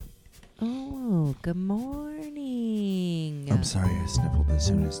Oh, good morning. I'm sorry I sniffled as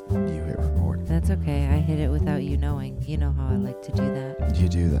soon as you hit record. That's okay. I hit it without you knowing. You know how I like to do that. You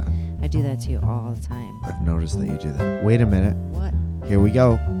do that. I do that to you all the time. I've noticed that you do that. Wait a minute. What? Here we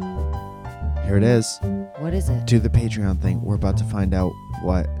go. Here it is. What is it? Do the Patreon thing. We're about to find out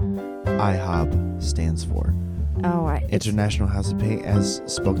what IHOB stands for. Oh, International House of Paint, as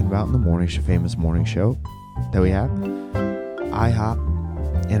spoken about in the morning show, famous morning show that we have.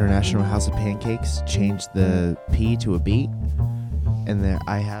 IHOP, International House of Pancakes, changed the P to a B. And there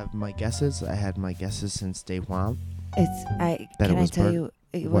I have my guesses. I had my guesses since day one. Can I tell you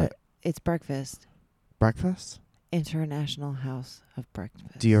what? It's breakfast. Breakfast? International House of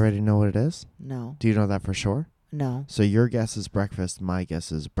Breakfast. Do you already know what it is? No. Do you know that for sure? No. So your guess is breakfast, my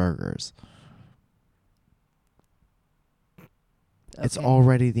guess is burgers. Okay. It's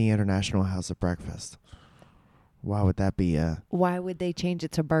already the International House of Breakfast. Why would that be Why would they change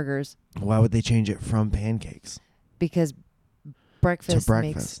it to burgers? why would they change it from pancakes? Because breakfast makes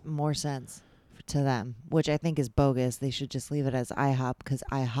breakfast. more sense to them, which I think is bogus. They should just leave it as IHOP because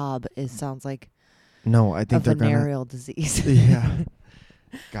IHOB sounds like No, I a think they're gonna venereal disease. Yeah.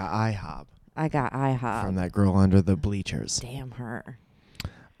 Got IHOB I got IHOB. from that girl under the bleachers. Damn her.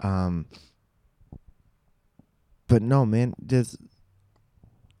 But no, man,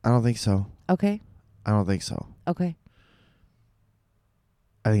 I don't think so. Okay. I don't think so. Okay.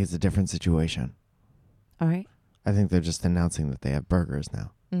 I think it's a different situation. All right. I think they're just announcing that they have burgers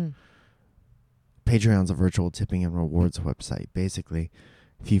now. Mm. Patreon's a virtual tipping and rewards website. Basically,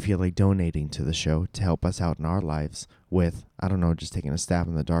 if you feel like donating to the show to help us out in our lives with, I don't know, just taking a stab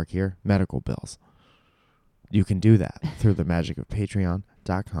in the dark here, medical bills, you can do that through the magic of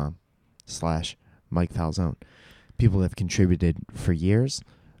patreon.com/Mike Falzone. People have contributed for years.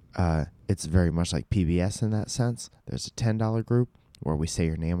 It's very much like PBS in that sense. There's a $10 group where we say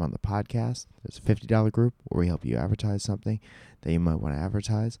your name on the podcast. There's a $50 group where we help you advertise something that you might want to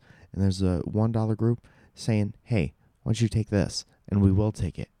advertise. And there's a $1 group saying, hey, why don't you take this? And we will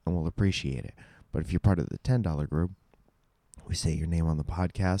take it and we'll appreciate it. But if you're part of the $10 group, we say your name on the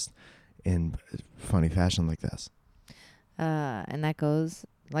podcast in funny fashion like this. And that goes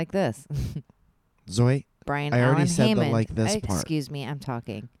like this. Zoe, Brian I already Allen said the Heyman. like this part. Excuse me, I'm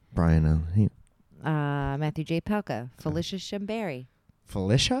talking. Brian, Matthew J. Pelka. Felicia Shimberry.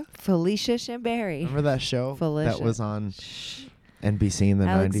 Felicia? Felicia Shimberry. Remember that show Felicia. that was on NBC in the 90s?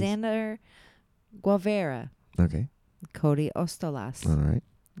 Alexander Guevara. Okay. Cody Ostolas. All right.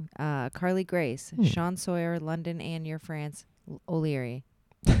 Carly Grace. Sean Sawyer, London and Your France, O'Leary.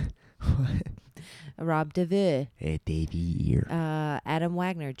 Rob DeVille. Hey, Davey. Adam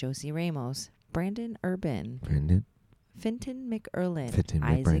Wagner, Josie Ramos. Brandon Urban. Brandon. Finton McErlin. Finton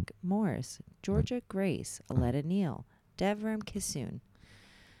Isaac McBride. Morris. Georgia Grace. Aletta Neal. Devram Kissoon.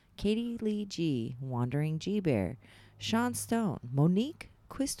 Katie Lee G. Wandering G Bear. Sean Stone. Monique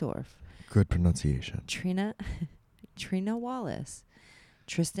Quistorf. Good pronunciation. Trina Wallace.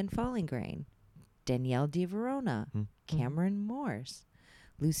 Tristan Fallingrain. Danielle De Verona. Cameron Morse.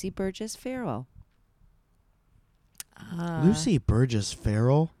 Lucy Burgess Farrell. Lucy Burgess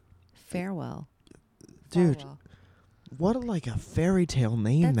Farrell? Farewell. Dude, Farwell. what a fairy tale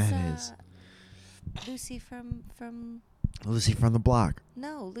name That's, that is. Lucy from Lucy from the block.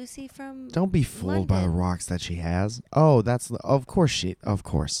 no, Lucy from Don't be fooled by the London. rocks that she has. Oh, of course she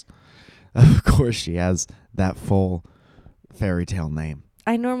has that full fairy tale name.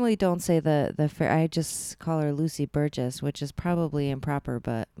 I normally don't say the I just call her Lucy Burgess, which is probably improper,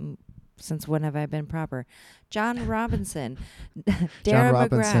 but since when have I been proper? John Robinson. John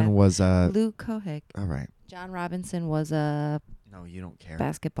Robinson McGrath, was Luke Kohig. all right. John Robinson was a No, you don't care.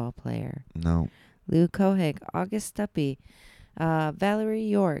 basketball player. No. Luke Kohig, August Stuppy, Valerie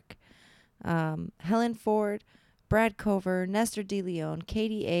York, Helen Ford, Brad Cover, Nestor DeLeon,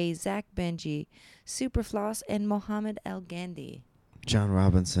 Katie A, Zach Benji, Superfloss, and Mohammed El Gandhi. John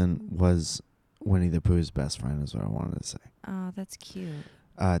Robinson was Winnie the Pooh's best friend is what I wanted to say. Oh, that's cute.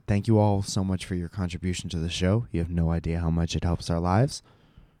 Thank you all so much for your contribution to the show. You have no idea how much it helps our lives.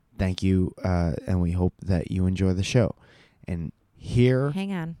 Thank you, and we hope that you enjoy the show. And here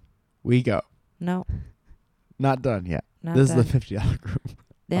Hang on. we go. No, Not done yet. not This done. is the $50 group.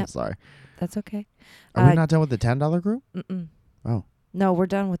 I'm Yep. sorry. That's okay. Are we not done with the $10 group? Mm-mm. Oh. No, we're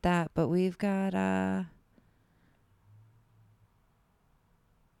done with that, but we've got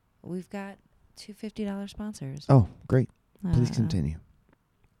two $50 sponsors. Oh, great. Please Uh, continue.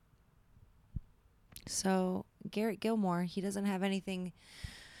 So Garrett Gilmore, he doesn't have anything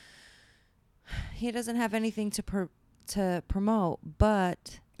to promote,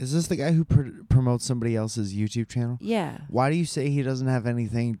 but Is this the guy who promotes somebody else's YouTube channel? Yeah. Why do you say he doesn't have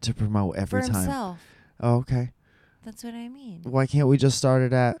anything to promote every For time? himself. Oh, okay. That's what I mean. Why can't we just start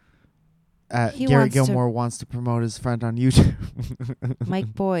it at He Gary wants to- Gilmore wants to promote his friend on YouTube?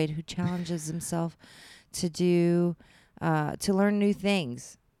 Mike Boyd, who challenges himself to do, to learn new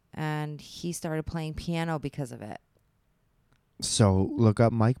things. And he started playing piano because of it. So look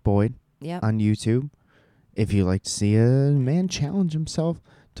up Mike Boyd Yep. on YouTube if you like to see a man challenge himself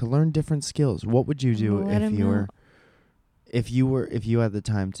to learn different skills. What would you do Let if him you know. were if you had the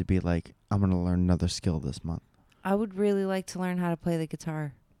time to be like, I'm gonna learn another skill this month? I would really like to learn how to play the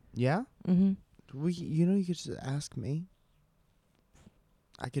guitar. Yeah? Mm-hmm. You could just ask me.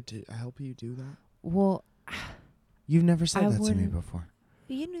 I could help you do that. Well, You've never said I that to me wouldn't. before.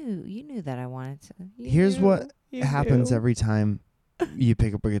 you knew that I wanted to. Here's what happens every time you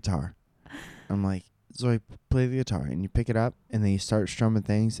pick up a guitar. I'm like, Zoe, play the guitar, and you pick it up, and then you start strumming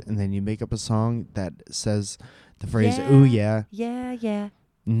things, and then you make up a song that says the phrase "ooh yeah" Yeah.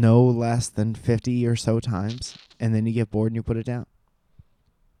 no less than 50 or so times, and then you get bored and you put it down.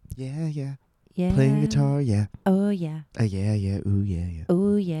 Yeah. Yeah. Playing the guitar, yeah. Oh, yeah. Yeah, ooh yeah.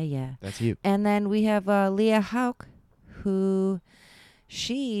 Oh, yeah. That's you. And then we have Leah Hauk, who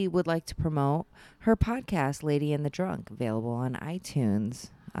she would like to promote her podcast, Lady and the Drunk, available on iTunes.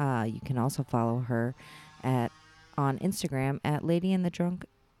 You can also follow her on Instagram at Lady and the Drunk,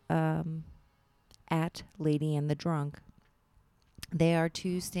 at Lady and the Drunk. They are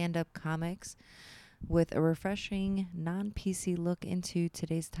two stand-up comics with a refreshing, non-PC look into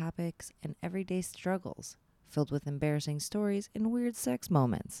today's topics and everyday struggles, filled with embarrassing stories and weird sex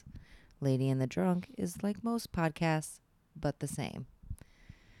moments. Lady and the Drunk is like most podcasts, but the same.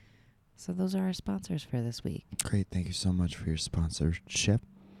 So those are our sponsors for this week. Great. Thank you so much for your sponsorship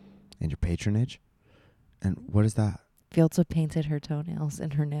and your patronage. And what is that? Fields painted her toenails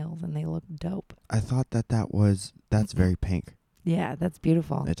and her nails, and they look dope. I thought that's very pink. Yeah, that's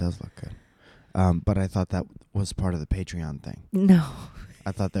beautiful. It does look good. But I thought that was part of the Patreon thing. No.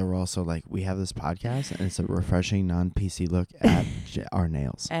 I thought they were also like, we have this podcast, and it's a refreshing, non-PC look at our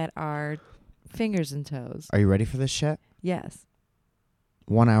nails. At our fingers and toes. Are you ready for this shit? Yes.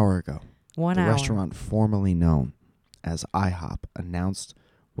 1 hour ago, 1 the hour. restaurant formerly known as IHOP announced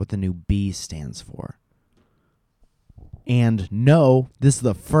what the new B stands for. And no, this is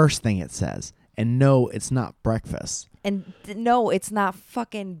the first thing it says. And no, it's not breakfast. And no, it's not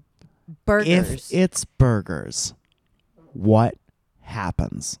fucking burgers. If it's burgers, what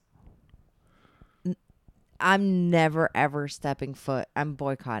happens? I'm never, ever stepping foot. I'm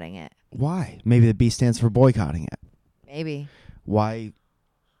boycotting it. Why? Maybe the B stands for boycotting it. Maybe. Why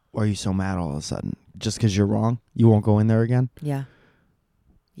are you so mad all of a sudden? Just because you're wrong? You won't go in there again? Yeah.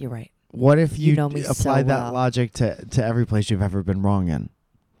 You're right. What if you know me so applied that well. logic to every place you've ever been wrong in?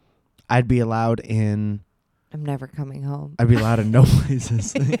 I'd be allowed in... I'm never coming home. I'd be allowed in no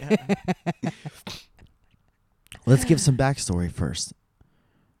places. Let's give some backstory first.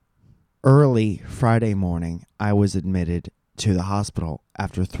 Early Friday morning, I was admitted to the hospital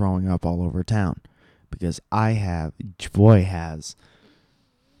after throwing up all over town because Boy has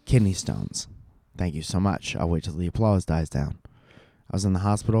kidney stones. Thank you so much. I'll wait till the applause dies down. I was in the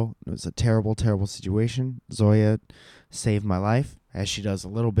hospital. It was a terrible, terrible situation. Zoya saved my life, as she does a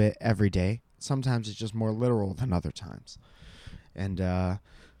little bit every day. Sometimes it's just more literal than other times. And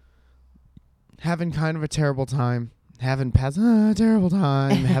having kind of a terrible time. Haven't passed terrible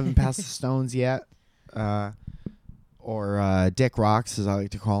time. Haven't passed the stones yet. Or dick rocks, as I like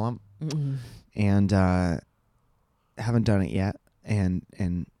to call them. Mm-mm. And haven't done it yet. And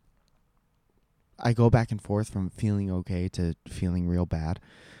I go back and forth from feeling okay to feeling real bad.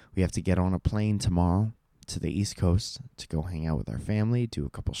 We have to get on a plane tomorrow to the East Coast to go hang out with our family, do a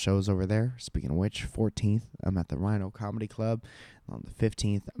couple shows over there. Speaking of which, 14th, I'm at the Rhino Comedy Club. On the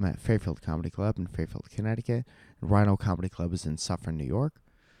 15th, I'm at Fairfield Comedy Club in Fairfield, Connecticut. And Rhino Comedy Club is in Suffern, New York.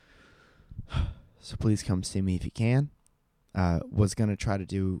 So please come see me if you can. Was going to try to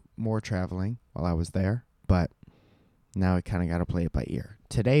do more traveling while I was there, but now I kind of got to play it by ear.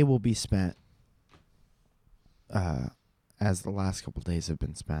 Today will be spent, as the last couple days have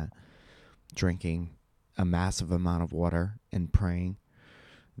been spent, drinking a massive amount of water and praying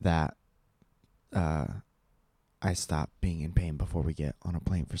that I stop being in pain before we get on a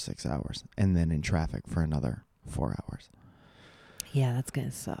plane for 6 hours and then in traffic for another 4 hours. Yeah, that's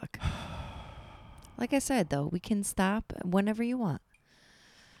going to suck. Like I said, though, we can stop whenever you want.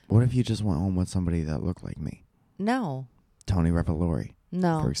 What if you just went home with somebody that looked like me? No. Tony Revolori,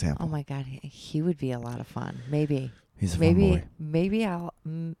 No. for example. Oh, my God. He would be a lot of fun. Maybe. He's a fun boy. Maybe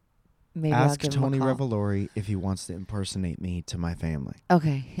Maybe I'll Ask give him Tony a call. Revolori if he wants to impersonate me to my family.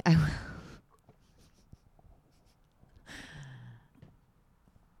 Okay. I will.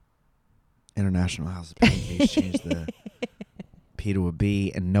 International House of Pancakes changed the P to a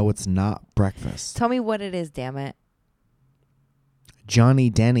B, and no, it's not breakfast. Tell me what it is, damn it. Johnny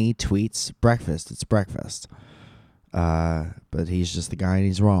Denny tweets breakfast. It's breakfast. But he's just the guy and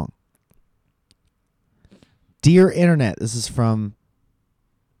he's wrong. Dear Internet, this is from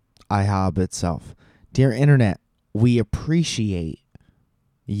IHOB itself. Dear Internet, we appreciate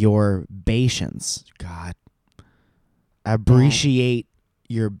your patience. God. Appreciate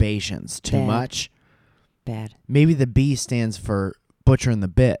your patience. Too Bad. much? Bad. Maybe the B stands for butcher in the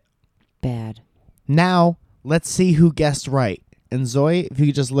bit. Bad. Now, let's see who guessed right. And Zoe, if you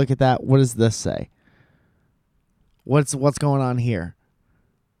could just look at that, what does this say? What's going on here?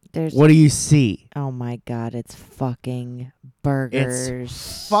 What do you see? Oh my God, it's fucking burgers.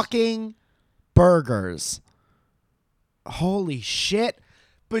 It's fucking burgers. Holy shit.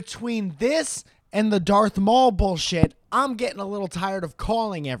 Between this and the Darth Maul bullshit, I'm getting a little tired of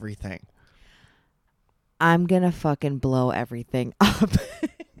calling everything. I'm gonna fucking blow everything up.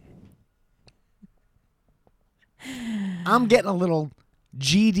 I'm getting a little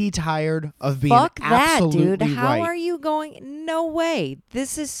GD tired of being Fuck that, absolutely dude. How right. are you going? No way.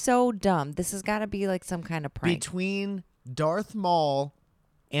 This is so dumb. This has got to be like some kind of prank. Between Darth Maul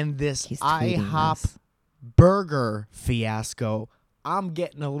and this He's tweeting IHOP this. burger fiasco, I'm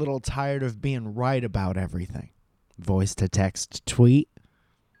getting a little tired of being right about everything. Voice to text tweet.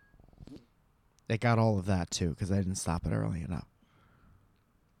 It got all of that too because I didn't stop it early enough.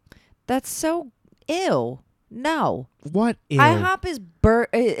 That's so ew. No. What is IHOP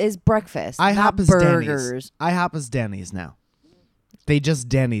is breakfast. IHOP not is burgers. Denny's. IHOP is Denny's now. They just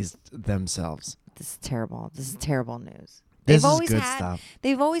Denny's themselves. This is terrible. This is terrible news. This They've is always good had, stuff.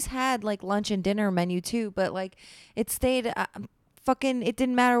 They've always had like lunch and dinner menu too, but like it stayed fucking. It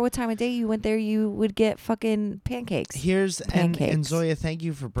didn't matter what time of day you went there, you would get fucking pancakes. Here's and Pancakes. Zoya, thank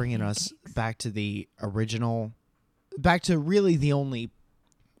you for bringing us back to the original, back to really the only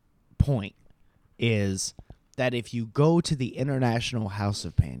point is that if you go to the International House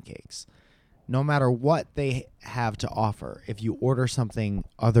of Pancakes, no matter what they have to offer, if you order something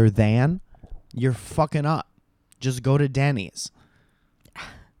other than, you're fucking up. Just go to Denny's.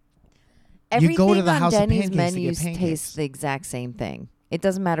 Everything you go to the on House Denny's of Pancakes menus to get pancakes. tastes the exact same thing. It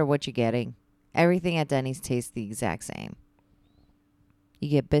doesn't matter what you're getting. Everything at Denny's tastes the exact same. You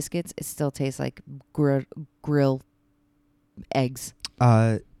get biscuits, it still tastes like grill eggs.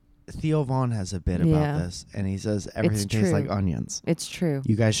 Theo Vaughn has a bit Yeah. about this, and he says everything tastes like true. onions. It's true.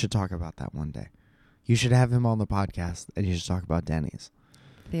 You guys should talk about that one day. You should have him on the podcast, and you should talk about Denny's.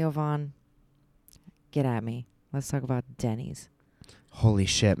 Theo Vaughn, get at me. Let's talk about Denny's. Holy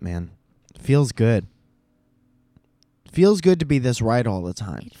shit, man. Feels good. Feels good to be this right all the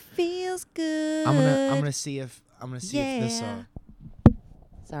time. It feels good. I'm gonna see if if this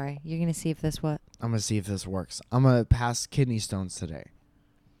Sorry, you're gonna see if this what? I'm gonna see if this works. I'm gonna pass kidney stones today.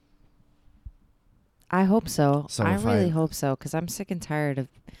 I hope so. So I if really I- hope so, because I'm sick and tired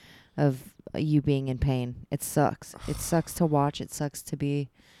of you being in pain. It sucks. It sucks to watch. It sucks to be.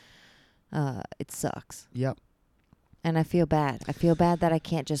 It sucks, Yep. and I feel bad. I feel bad that I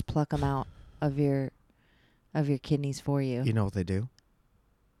can't just pluck them out of your kidneys for you. You know what they do?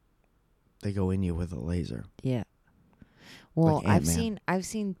 They go in you with a laser. Yeah. Well, Like I've Ant-Man.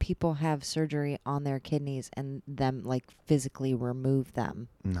 seen people have surgery on their kidneys and them like physically remove them.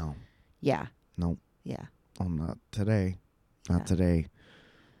 No. Yeah. Nope. Yeah. Oh, not today. Not Yeah. today.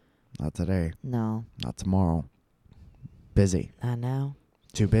 Not today. No. Not tomorrow. Busy. I know.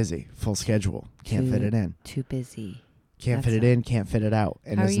 Too busy. Full schedule. Can't fit Too- it in. Too busy. Can't That's fit it in. Can't fit it out.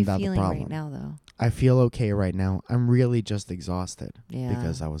 And How are isn't you that the feeling problem? right now, though? I feel okay right now. I'm really just exhausted Yeah.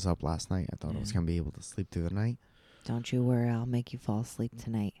 because I was up last night. I thought I was Yeah. going to be able to sleep through the night. Don't you worry. I'll make you fall asleep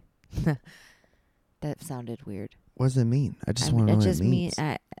tonight. That sounded weird. What does it mean? I just I want to mean, know it what just it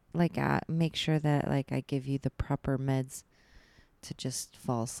means. make sure that like I give you the proper meds to just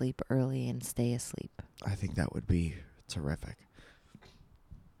fall asleep early and stay asleep. I think that would be terrific.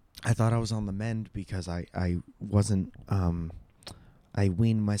 I thought I was on the mend because I wasn't I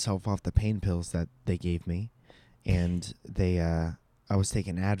weaned myself off the pain pills that they gave me, and I was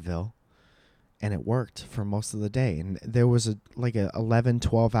taking Advil, and it worked for most of the day. And there was a 11,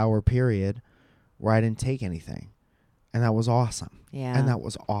 12-hour period where I didn't take anything, and that was awesome. Yeah. And that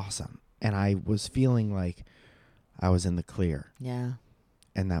was awesome. And I was feeling like I was in the clear, Yeah.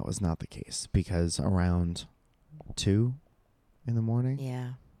 and that was not the case because around 2 in the morning,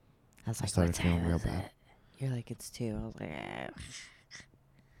 Yeah. I was I like, started what feeling time real is bad. it? You're like, it's 2. I was like,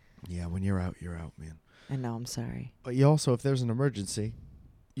 Yeah, when you're out, man. I know, I'm sorry. But you also, if there's an emergency,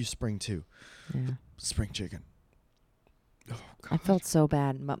 you spring too. Yeah. Spring chicken. Oh, God. I felt so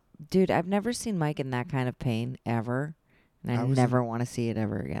bad. Dude, I've never seen Mike in that kind of pain ever. And I never want to see it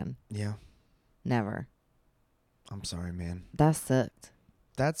ever again. Yeah. Never. I'm sorry, man. That sucked.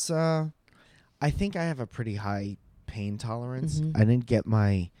 That's, I think I have a pretty high pain tolerance. Mhm. I didn't get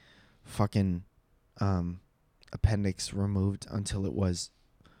my fucking appendix removed until it was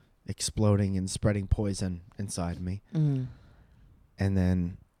exploding and spreading poison inside me. Mm. And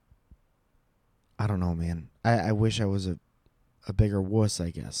then, I don't know, man. I wish I was a bigger wuss,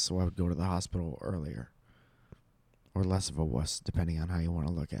 I guess, so I would go to the hospital earlier. Or less of a wuss, depending on how you want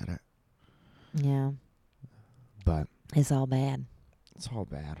to look at it. Yeah. But It's all bad. it's all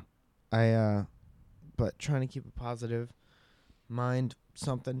bad. But trying to keep a positive mind,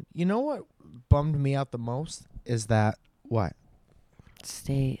 something. You know what bummed me out the most is that, what?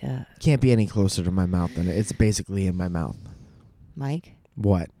 Stay, Can't be any closer to my mouth than it's basically in my mouth. Mike?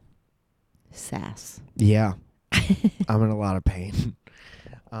 What? Sass. Yeah. I'm in a lot of pain.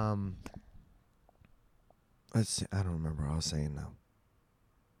 Let's see. I don't remember what I was saying now.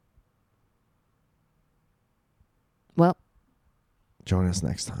 Well. Join us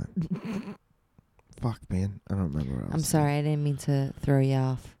next time. Fuck, man. I don't remember what I was I'm saying. sorry, I didn't mean to throw you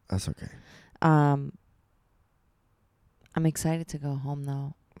off. That's okay. I'm excited to go home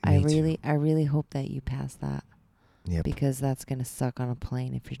though. Me too. I really hope that you pass that. Yep. Because that's gonna suck on a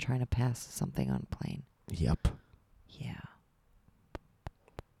plane if you're trying to pass something on a plane. Yep. Yeah.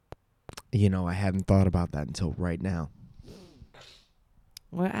 You know, I hadn't thought about that until right now.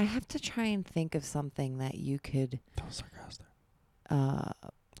 Well, I have to try and think of something that you could. That was sarcastic. I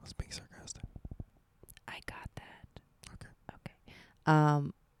I was being sarcastic. got that.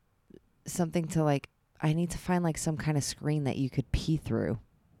 Okay. Something to like. I need to find like some kind of screen that you could pee through.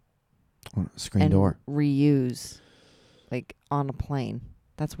 Screen and door. Reuse, like on a plane.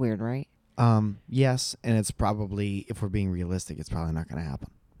 That's weird, right? Yes, and it's probably, if we're being realistic, it's probably not going to happen,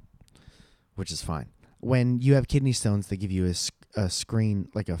 which is fine. When you have kidney stones, they give you a screen,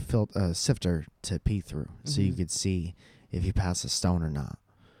 like a sifter to pee through, so you could see if you pass a stone or not.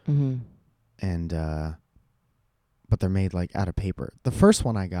 Mm-hmm. And but they're made like out of paper. The first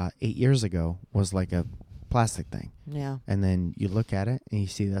one I got 8 years ago was like a plastic thing. Yeah. And then you look at it and you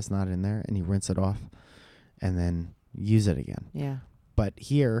see that's not in there, and you rinse it off, and then use it again. Yeah. But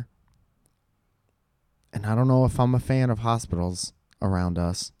here, and I don't know if I'm a fan of hospitals around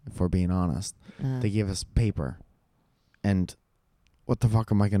us, if we're being honest, they give us paper. And what the fuck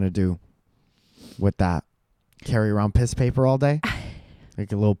am I going to do with that? Carry around piss paper all day?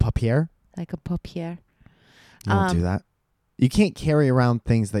 Like a little papier? Like a papier. You don't do that. You can't carry around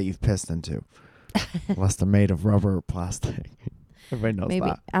things that you've pissed into unless they're made of rubber or plastic. Everybody knows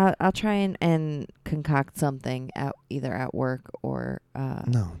Maybe that. I'll try and concoct something either at work or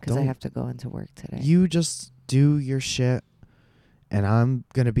No, because I have to go into work today. You just do your shit, and I'm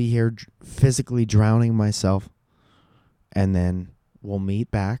going to be here physically drowning myself, and then we'll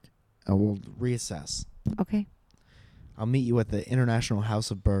meet back and we'll reassess. Okay. I'll meet you at the International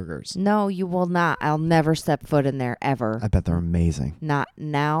House of Burgers. No, you will not. I'll never step foot in there ever. I bet they're amazing. Not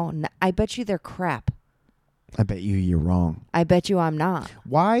now. I bet you they're crap. I bet you're wrong. I bet you I'm not.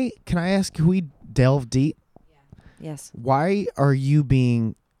 Why, can I ask, can we delve deep? Yes. Why are you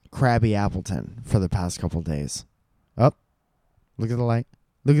being Krabby Appleton for the past couple days? Up. Look at the light.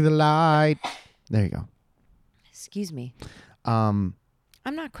 Look at the light. There you go. Excuse me.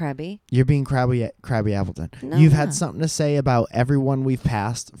 I'm not crabby. You're being Krabby Appleton. No, You've I'm had not. something to say about everyone we've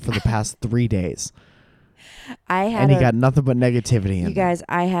passed for the past 3 days. And you got nothing but negativity in You guys,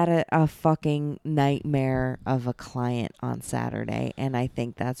 I had a fucking nightmare of a client on Saturday, and I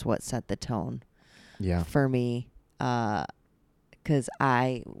think that's what set the tone Yeah. for me. Because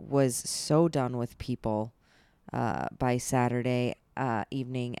I was so done with people by Saturday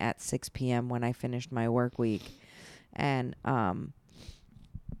evening at 6 p.m. when I finished my work week. And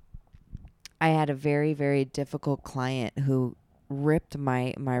I had a very, very difficult client who ripped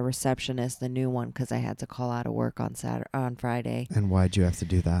my receptionist, the new one, because I had to call out of work on Friday. And why'd you have to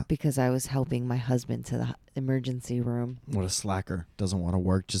do that? Because I was helping my husband to the emergency room. What a slacker. Doesn't want to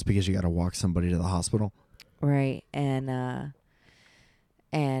work just because you got to walk somebody to the hospital. Right. And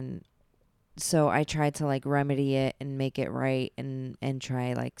so I tried to like remedy it and make it right and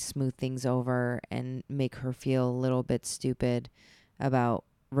try like smooth things over and make her feel a little bit stupid about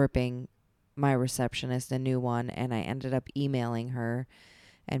ripping my receptionist a new one. And I ended up emailing her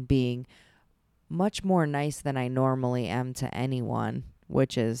and being much more nice than I normally am to anyone,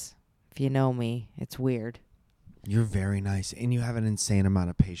 which is, if you know me, it's weird. You're very nice, and you have an insane amount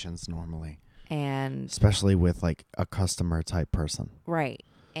of patience normally, And especially with like a customer type person. right.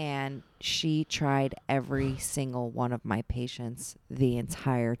 And she tried every single one of my patients the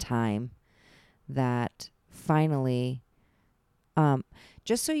entire time, that finally,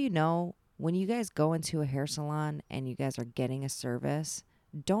 just so you know, when you guys go into a hair salon and you guys are getting a service,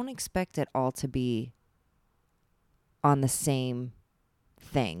 don't expect it all to be on the same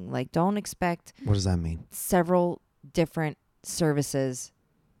thing. Like, don't expect What does that mean? several different services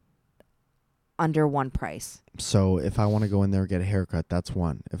under one price. So if I want to go in there and get a haircut, that's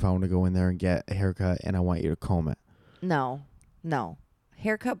one. If I want to go in there and get a haircut and I want you to comb it. No.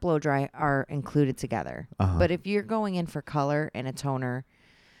 Haircut, blow dry are included together. Uh-huh. But if you're going in for color and a toner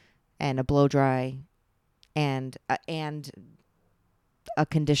and a blow dry and a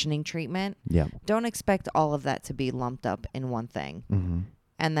conditioning treatment, Yeah. don't expect all of that to be lumped up in one thing. Mm-hmm.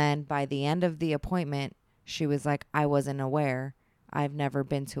 And then by the end of the appointment, she was like, I wasn't aware. I've never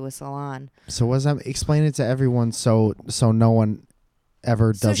been to a salon. So was that explain it to everyone so no one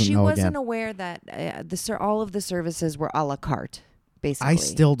ever So doesn't she know wasn't again? aware that all of the services were a la carte, basically. I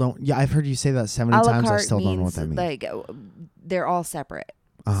still don't. Yeah, I've heard you say that 70 a la times. I carte still don't know what means that means. like they're all separate.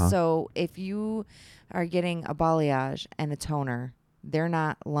 Uh-huh. So if you are getting a balayage and a toner, they're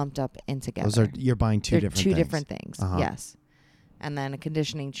not lumped up in together. Those are you're buying two different things. Uh-huh. Yes. And then a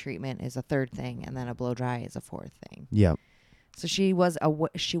conditioning treatment is a third thing, and then a blow dry is a fourth thing. Yep. So she was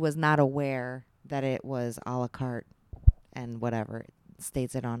not aware that it was a la carte and whatever. It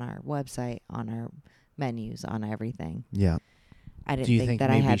states it on our website, on our menus, on everything. Yeah. I didn't Do you think think that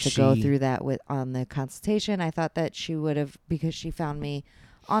I maybe had to go she- through that on the consultation. I thought that she would have, because she found me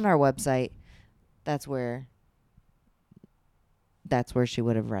on our website. That's where she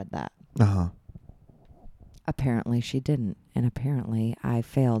would have read that. Uh-huh. Apparently she didn't, and apparently I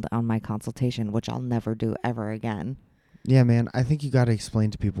failed on my consultation, which I'll never do ever again. Yeah, man. I think you got to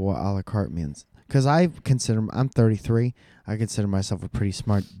explain to people what a la carte means. Because I'm 33. I consider myself a pretty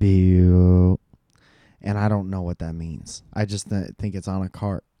smart beau. And I don't know what that means. I just think it's on a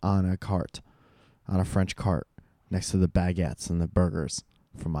French cart, next to the baguettes and the burgers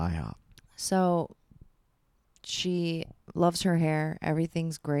from IHOP. So she loves her hair.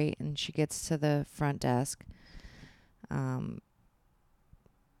 Everything's great. And she gets to the front desk.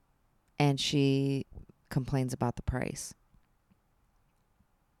 And she complains about the price.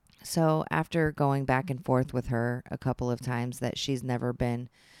 So after going back and forth with her a couple of times that she's never been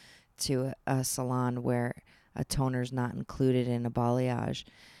to a salon where a toner's not included in a balayage,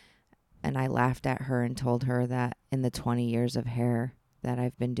 and I laughed at her and told her that in the 20 years of hair that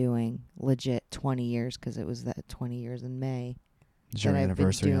I've been doing, legit 20 years, because it was that 20 years in May. It's your that I've been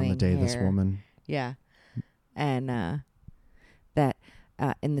anniversary on the doing day this hair. woman. Yeah. And that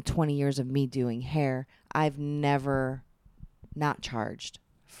in the 20 years of me doing hair, I've never not charged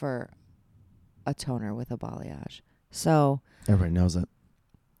for a toner with a balayage. So Everybody knows it.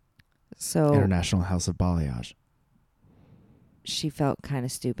 International House of Balayage. She felt kind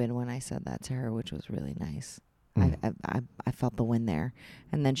of stupid when I said that to her, which was really nice. Mm. I felt the win there.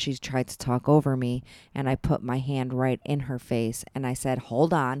 And then she tried to talk over me, and I put my hand right in her face, and I said,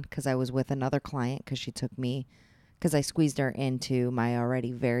 hold on, because I was with another client, because she took me, because I squeezed her into my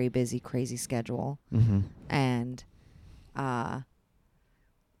already very busy, crazy schedule. Mm-hmm. And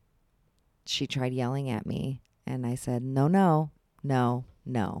she tried yelling at me, and I said, no.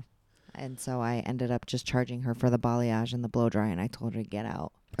 And so I ended up just charging her for the balayage and the blow dry, and I told her to get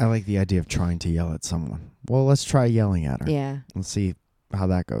out. I like the idea of trying to yell at someone. Well, let's try yelling at her. Yeah. Let's see how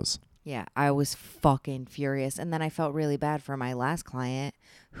that goes. Yeah, I was fucking furious. And then I felt really bad for my last client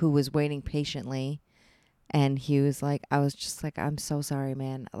who was waiting patiently. And he was like, I was just like, I'm so sorry,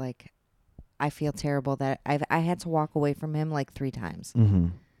 man. Like, I feel terrible that I had to walk away from him like 3 times. Mm-hmm.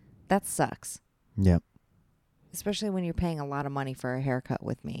 That sucks. Yep. Especially when you're paying a lot of money for a haircut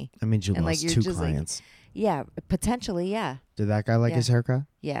with me. That means you And, like, lost you're 2 just, like- clients. Yeah, potentially, yeah. Did that guy like Yeah. his haircut?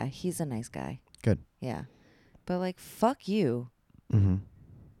 Yeah, he's a nice guy. Good. Yeah. But, like, fuck you. Mm-hmm.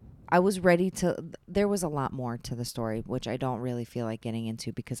 I was ready to. There was a lot more to the story, which I don't really feel like getting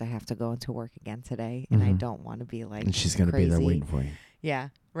into because I have to go into work again today, and I Mhm. don't want to be like. And she's going to be there crazy. waiting for you. Yeah,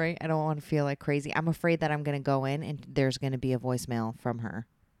 right. I don't want to feel like crazy. I'm afraid that I'm going to go in and there's going to be a voicemail from her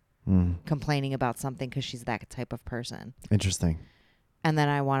Mm. complaining about something because she's that type of person, Interesting. and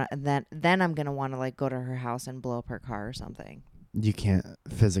then then I'm going to want to like go to her house and blow up her car or something. You can't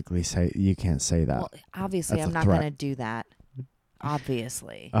physically say, you can't say that. Well, obviously, That's I'm a not threat. going to do that.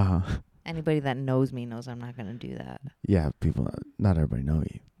 Obviously, Uh-huh. anybody that knows me knows I'm not going to do that. Yeah, people, not everybody know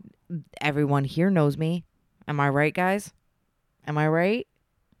you. Everyone here knows me. Am I right, guys? Am I right?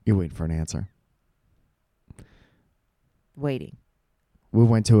 You're waiting for an answer. waiting. We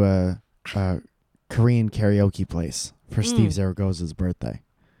went to a Korean karaoke place for Steve Zaragoza's birthday.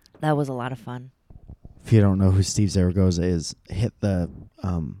 That was a lot of fun. If you don't know who Steve Zaragoza is, hit the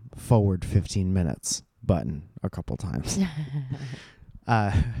forward 15 minutes button a couple times.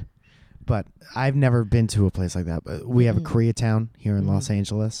 But I've never been to a place like that. But we have a Koreatown here in Los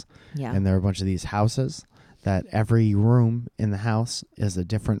Angeles. Yeah. And there are a bunch of these houses that every room in the house is a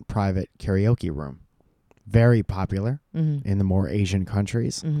different private karaoke room. Very popular in the more Asian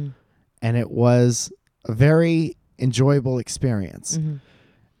countries. And it was a very enjoyable experience,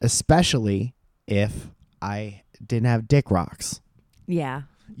 especially if I didn't have dick rocks. Yeah.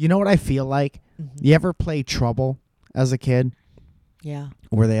 You know what I feel like? You ever play Trouble as a kid? Yeah.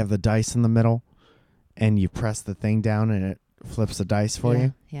 Where they have the dice in the middle and you press the thing down and it flips the dice for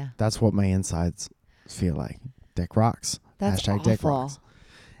you? Yeah. That's what my insides feel like. Dick rocks. That's Hashtag dick awful. rocks.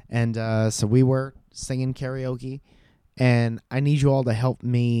 And so we were singing karaoke, and I need you all to help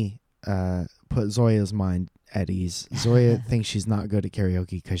me put Zoya's mind at ease. Zoya thinks she's not good at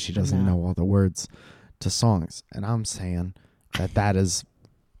karaoke because she doesn't know all the words to songs. And I'm saying that is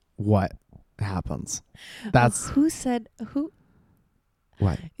what happens. That's who?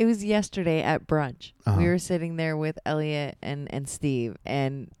 what? It was yesterday at brunch. Uh-huh. We were sitting there with Elliot and Steve,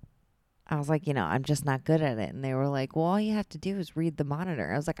 and I was like, I'm just not good at it. And they were like, well, all you have to do is read the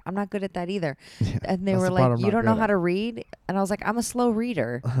monitor. I was like, I'm not good at that either. Yeah, and they were like, you don't know how to read? And I was like, I'm a slow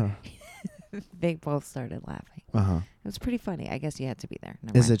reader. They both started laughing. It was pretty funny. I guess you had to be there.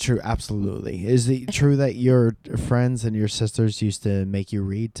 Never Is mind. it true? Absolutely. Is it true that your friends and your sisters used to make you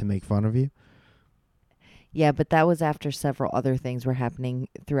read to make fun of you? Yeah, but that was after several other things were happening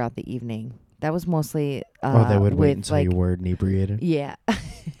throughout the evening. That was mostly They would wait until like, you were inebriated? Yeah.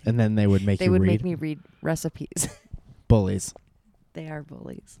 And then they would make they you would read? make me read recipes. Bullies. They are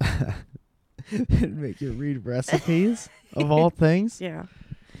bullies. They'd make you read recipes of all things? Yeah.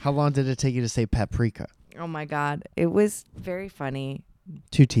 How long did it take you to say paprika? Oh, my God. It was very funny.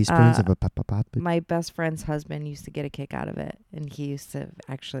 2 teaspoons of a paprika. My best friend's husband used to get a kick out of it. And he used to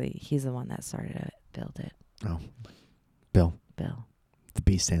he's the one that started it, build it. Oh. Bill. The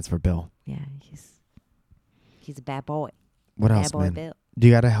B stands for Bill. Yeah, he's a bad boy. What bad else, boy man? Bill.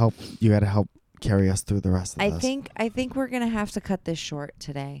 You gotta help carry us through the rest of this. I think we're gonna have to cut this short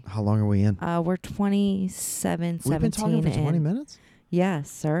today. How long are we in? We're 27, We've been talking for 20 minutes?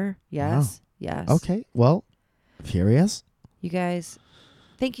 Yes, sir. Yes. Yes. Okay. Well, furious. You guys,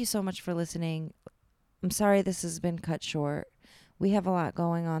 thank you so much for listening. I'm sorry this has been cut short. We have a lot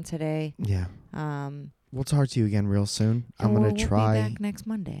going on today. Yeah. We'll talk to you again real soon. I'm gonna try. We'll be back next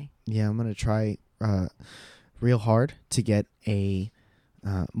Monday. Yeah, I'm gonna try real hard to get a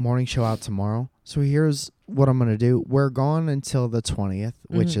morning show out tomorrow. So here's what I'm gonna do. We're gone until the 20th,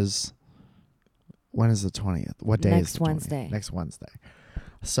 which is when is the 20th? What day is the 20th? Wednesday. Next Wednesday.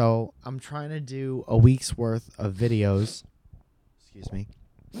 So I'm trying to do a week's worth of videos. Excuse me.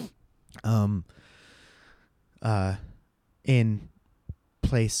 In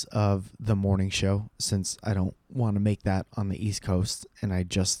place of the morning show, since I don't want to make that on the East Coast, and I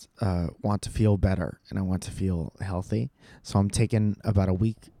just want to feel better and I want to feel healthy. So I'm taking about a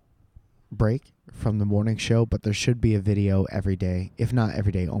week break from the morning show, but there should be a video every day, if not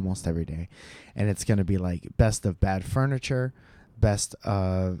every day, almost every day. And it's going to be like best of bad furniture, best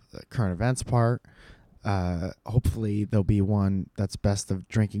of current events part. Hopefully there'll be one that's best of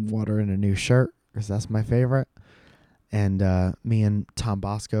drinking water in a new shirt, because that's my favorite. And me and Tom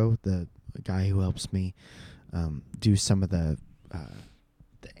Bosco, the guy who helps me do some of the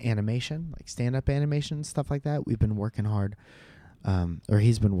animation, like stand-up animation and stuff like that, we've been working hard, or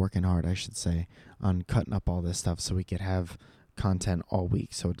he's been working hard, I should say, on cutting up all this stuff so we could have content all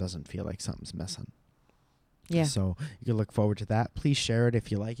week so it doesn't feel like something's missing. Yeah. So you can look forward to that. Please share it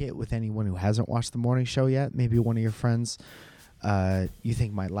if you like it with anyone who hasn't watched the morning show yet. Maybe one of your friends you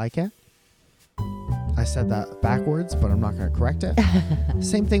think might like it. I said that backwards, but I'm not going to correct it.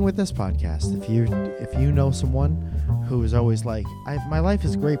 Same thing with this podcast. If you know someone who is always like, my life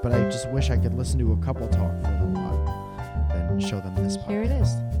is great, but I just wish I could listen to a couple talk for a little while, then show them this podcast. Here it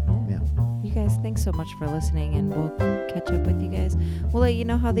is. Yeah. You guys, thanks so much for listening, and we'll catch up with you guys. We'll let you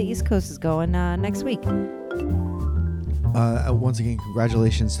know how the East Coast is going next week. Once again,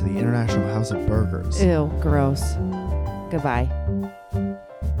 congratulations to the International House of Burgers. Ew, gross. Goodbye.